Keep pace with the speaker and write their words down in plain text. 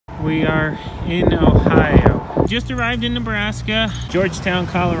We are in Ohio. Just arrived in Nebraska, Georgetown,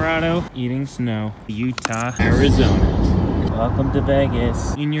 Colorado, eating snow, Utah, Arizona. Welcome to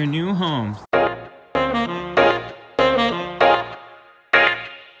Vegas in your new home.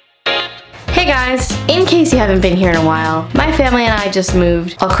 Hey guys, in case you haven't been here in a while, my family and I just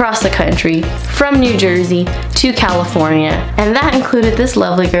moved across the country from New Jersey to California, and that included this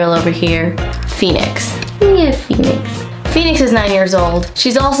lovely girl over here, Phoenix. Yeah, Phoenix. Phoenix is 9 years old.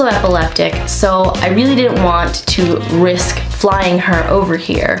 She's also epileptic, so I really didn't want to risk flying her over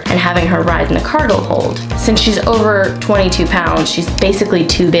here and having her ride in a cargo hold. Since she's over 22 pounds, she's basically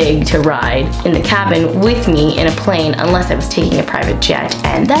too big to ride in the cabin with me in a plane unless I was taking a private jet,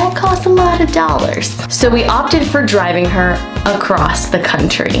 and that costs a lot of dollars. So we opted for driving her across the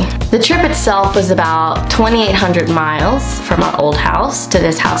country. The trip itself was about 2,800 miles from our old house to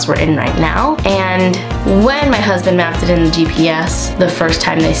this house we're in right now, and when my husband mapped it in the GPS the first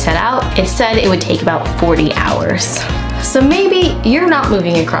time they set out, it said it would take about 40 hours. So maybe you're not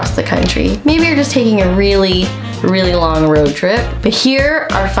moving across the country. Maybe you're just taking a really long road trip. But here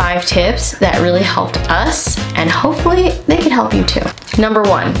are 5 tips that really helped us, and hopefully they can help you too. Number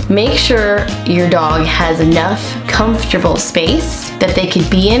 1, make sure your dog has enough comfortable space that they could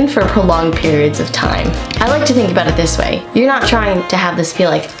be in for prolonged periods of time. I like to think about it this way. You're not trying to have this feel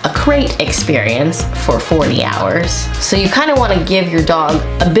like a crate experience for 40 hours. So you kind of want to give your dog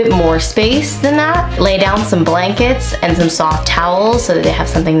a bit more space than that. Lay down some blankets and some soft towels so that they have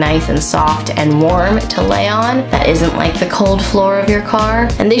something nice and soft and warm to lay on that isn't like the cold floor of your car.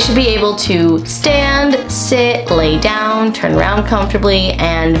 And they should be able to stand, sit, lay down, turn around comfortably,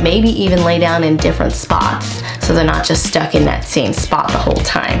 and maybe even lay down in different spots so they're not just stuck in that same spot the whole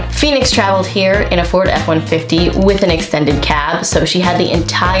time. Phoenix traveled here in a Ford F-150 with an extended cab, so she had the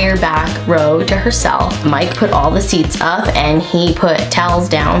entire back row to herself. Mike put all the seats up and he put towels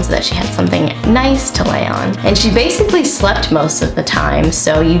down so that she had something nice to lay on. And she basically slept most of the time,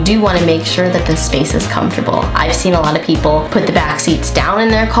 so you do want to make sure that the space is comfortable. I've seen a lot of people put the back seats down in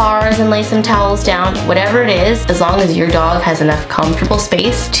their cars and lay some towels down. Whatever it is, as long as your dog has enough comfortable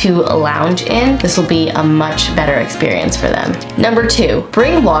space to lounge in, this will be a much better experience for them. Number 2,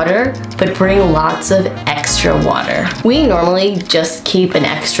 bring water, but bring lots of extra water. We normally just keep an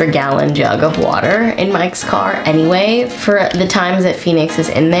extra gallon jug of water in Mike's car anyway for the times that Phoenix is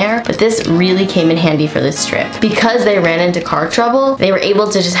in there, but this really came in handy for this trip. Because they ran into car trouble, they were able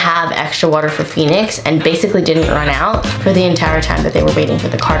to just have extra water for Phoenix and basically didn't run out for the entire time that they were waiting for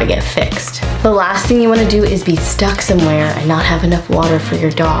the car to get fixed. The last thing you want to do is be stuck somewhere and not have enough water for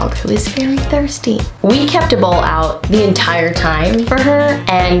your dog, who is very thirsty. We kept a bowl out the entire time for her,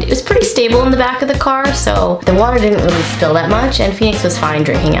 and it was pretty stable in the back of the car, so the water didn't really spill that much, and Phoenix was fine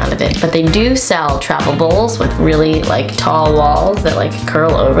drinking out of it. But they do sell travel bowls with really tall walls that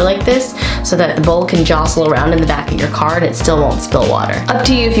curl over like this, so that the bowl can jostle around in the back of your car and it still won't spill water. Up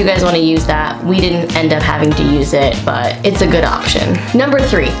to you if you guys want to use that. We didn't end up having to use it, but it's a good option. Number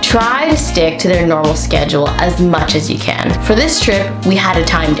 3, try to stick to their normal schedule as much as you can. For this trip, we had a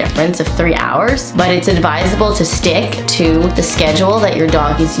time difference of 3 hours, but it's advisable to stick to the schedule that your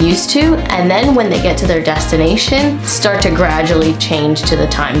dog is used to, and then when they get to their destination, start to gradually change to the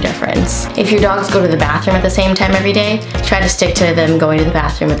time difference. If your dogs go to the bathroom at the same time every day, try to stick to them going to the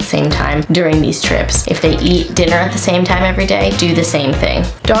bathroom at the same time during these trips. If they eat dinner at the same time every day, do the same thing.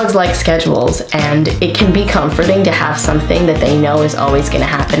 Dogs like schedules, and it can be comforting to have something that they know is always going to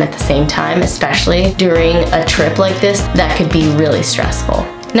happen at the same time, especially during a trip like this that could be really stressful.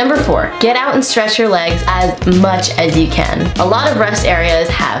 Number 4, get out and stretch your legs as much as you can. A lot of rest areas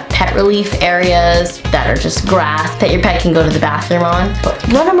have pet relief areas that are just grass that your pet can go to the bathroom on, but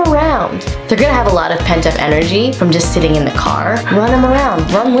run them around. They're gonna have a lot of pent-up energy from just sitting in the car. Run them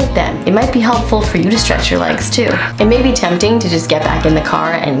around, run with them. It might be helpful for you to stretch your legs too. It may be tempting to just get back in the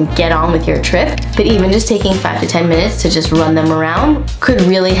car and get on with your trip, but even just taking 5 to 10 minutes to just run them around could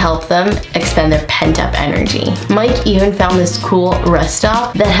really help them expend their pent-up energy. Mike even found this cool rest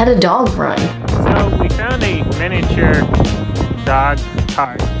stop that had a dog run. So we found a miniature dog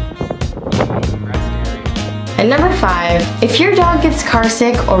park. And number 5, if your dog gets car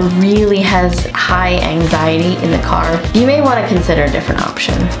sick or really has high anxiety in the car, you may want to consider a different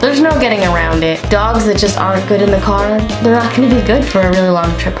option. There's no getting around it. Dogs that just aren't good in the car, they're not going to be good for a really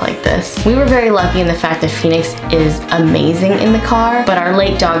long trip like this. We were very lucky in the fact that Phoenix is amazing in the car, but our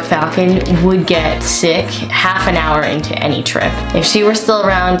late dog Falcon would get sick half an hour into any trip. If she were still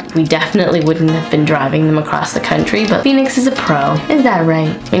around, we definitely wouldn't have been driving them across the country, but Phoenix is a pro. Is that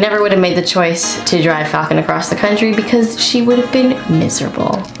right? We never would have made the choice to drive Falcon across the country because she would have been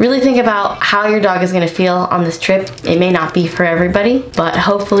miserable. Really think about how your dog is gonna feel on this trip. It may not be for everybody, but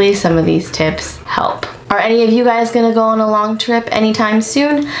hopefully some of these tips help. Are any of you guys gonna go on a long trip anytime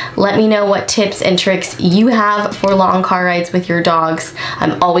soon? Let me know what tips and tricks you have for long car rides with your dogs.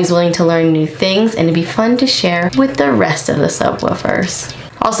 I'm always willing to learn new things and it'd be fun to share with the rest of the subwoofers.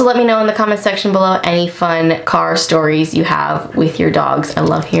 Also, let me know in the comment section below any fun car stories you have with your dogs. I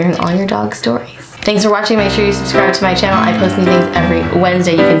love hearing all your dog stories. Thanks for watching. Make sure you subscribe to my channel. I post new things every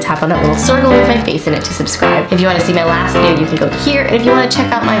Wednesday. You can tap on that little circle with my face in it to subscribe. If you want to see my last video, you can go here. And if you want to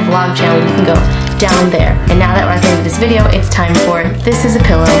check out my vlog channel, you can go down there. And now that we're at the end of this video, it's time for This Is a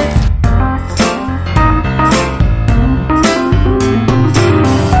Pillow.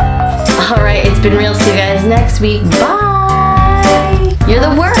 Alright, it's been real. See you guys next week. Bye! You're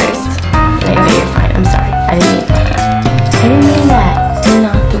the worst. Anyway, you're fine. I'm sorry. I didn't mean